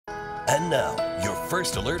And now, your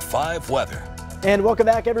First Alert 5 weather. And welcome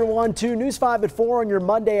back, everyone, to News 5 at 4 on your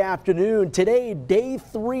Monday afternoon. Today, day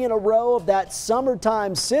 3 in a row of that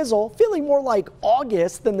summertime sizzle, feeling more like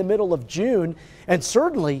August than the middle of June, and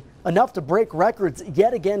certainly enough to break records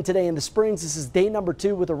yet again today in the Springs. This is day number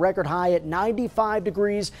 2 with a record high at 95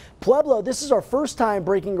 degrees. Pueblo, this is our first time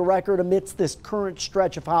breaking a record amidst this current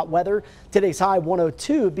stretch of hot weather. Today's high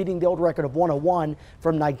 102, beating the old record of 101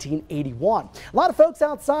 from 1981. A lot of folks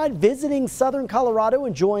outside visiting southern Colorado,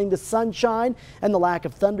 enjoying the sunshine and the lack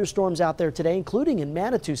of thunderstorms out there today, including in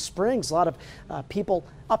Manitou Springs. A lot of people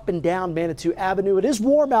up and down Manitou Avenue. It is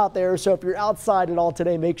warm out there, so if you're outside at all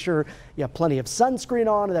today, make sure you have plenty of sunscreen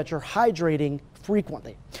on and that you're hydrating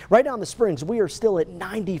frequently. Right now in the Springs, we are still at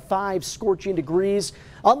 95 scorching degrees.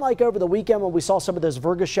 Unlike over the weekend when we saw some of those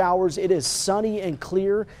Virga showers, it is sunny and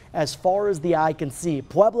clear as far as the eye can see.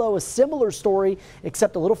 Pueblo, a similar story,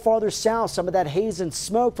 except a little farther south. Some of that haze and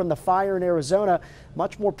smoke from the fire in Arizona,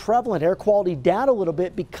 much more prevalent. Air quality down a little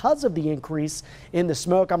bit because of the increase in the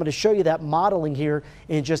smoke. I'm going to show you that modeling here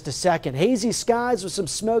in just a second. Hazy skies with some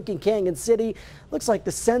smoke in Canyon City. Looks like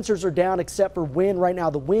the sensors are down except for wind. Right now,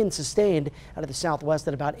 the wind sustained out of the southwest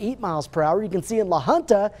at about 8 miles per hour. You can see in La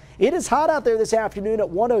Junta, it is hot out there this afternoon at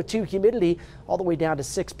 102, humidity all the way down to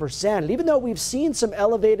 6%. And even though we've seen some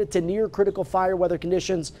elevated to near critical fire weather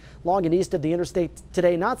conditions along and east of the interstate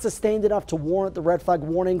today, not sustained enough to warrant the red flag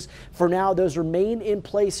warnings. For now, those remain in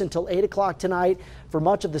place until 8 o'clock tonight for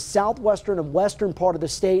much of the southwestern and western part of the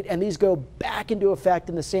state, and these go back into effect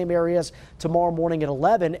in the same areas tomorrow morning at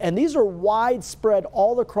 11. And these are widespread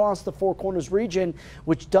all across the Four Corners region,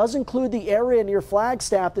 which does include the area near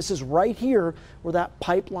Flagstaff. This is right here where that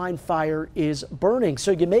pipeline fire is burning.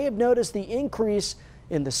 So you may have noticed the increase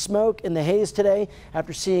in the smoke and the haze today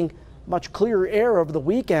after seeing much clearer air over the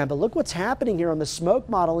weekend. But look what's happening here on the smoke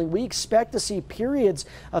modeling. We expect to see periods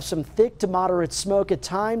of some thick to moderate smoke at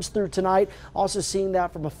times through tonight. Also seeing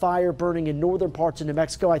that from a fire burning in northern parts of New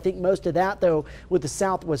Mexico. I think most of that, though, with the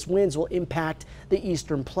southwest winds, will impact the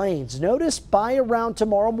eastern plains. Notice by around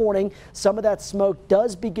tomorrow morning, some of that smoke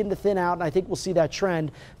does begin to thin out, and I think we'll see that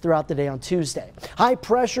trend throughout the day on Tuesday. High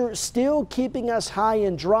pressure still keeping us high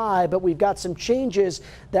and dry, but we've got some changes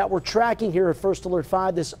that we're tracking here at First Alert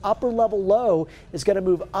 5. This upper level low is going to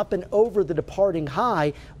move up and over the departing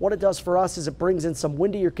high. What it does for us is it brings in some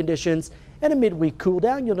windier conditions and a midweek cool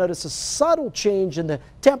down. You'll notice a subtle change in the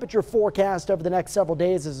temperature forecast over the next several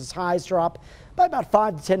days as its highs drop by about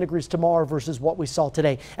 5 to 10 degrees tomorrow versus what we saw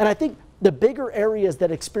today. And I think the bigger areas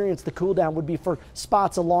that experience the cool down would be for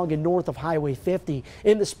spots along and north of Highway 50.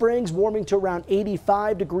 In the Springs, warming to around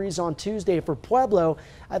 85 degrees on Tuesday. For Pueblo,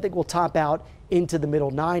 I think we'll top out into the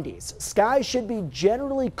middle 90s. Skies should be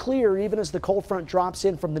generally clear even as the cold front drops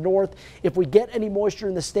in from the north. If we get any moisture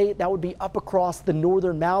in the state, that would be up across the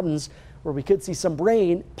northern mountains, where we could see some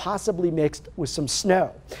rain, possibly mixed with some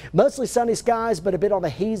snow. Mostly sunny skies, but a bit on the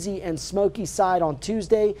hazy and smoky side on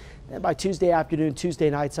Tuesday. And by Tuesday afternoon, Tuesday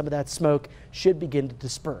night, some of that smoke should begin to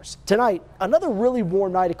disperse. Tonight, another really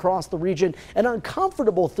warm night across the region and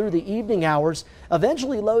uncomfortable through the evening hours.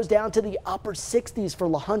 Eventually lows down to the upper 60s for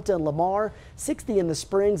La Junta and Lamar, 60 in the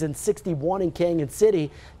Springs and 61 in Canyon City.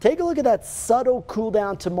 Take a look at that subtle cool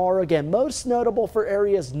down tomorrow. Again, most notable for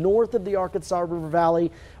areas north of the Arkansas River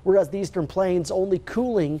Valley, whereas the eastern plains only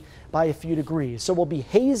cooling by a few degrees. So we'll be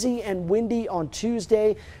hazy and windy on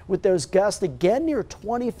Tuesday with those gusts again near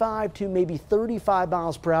 25 to maybe 35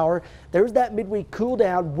 miles per hour. There's that midweek cool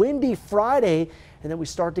down. Windy Friday, and then we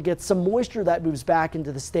start to get some moisture that moves back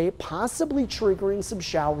into the state, possibly triggering some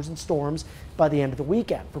showers and storms by the end of the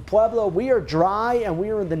weekend. For Pueblo, we are dry and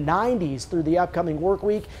we are in the 90s through the upcoming work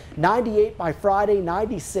week. 98 by Friday,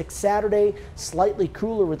 96 Saturday, slightly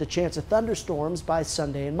cooler with a chance of thunderstorms by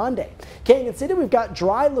Sunday and Monday. Canyon City, we've got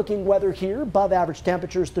dry looking weather here, above average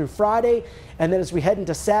temperatures through Friday. And then as we head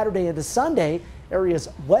into Saturday into Sunday, areas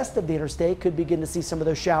west of the interstate could begin to see some of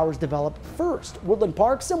those showers develop first. Woodland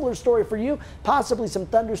Park, similar story for you. Possibly some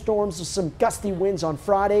thunderstorms with some gusty winds on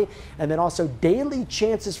Friday, and then also daily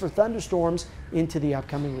chances for thunderstorms into the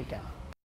upcoming weekend.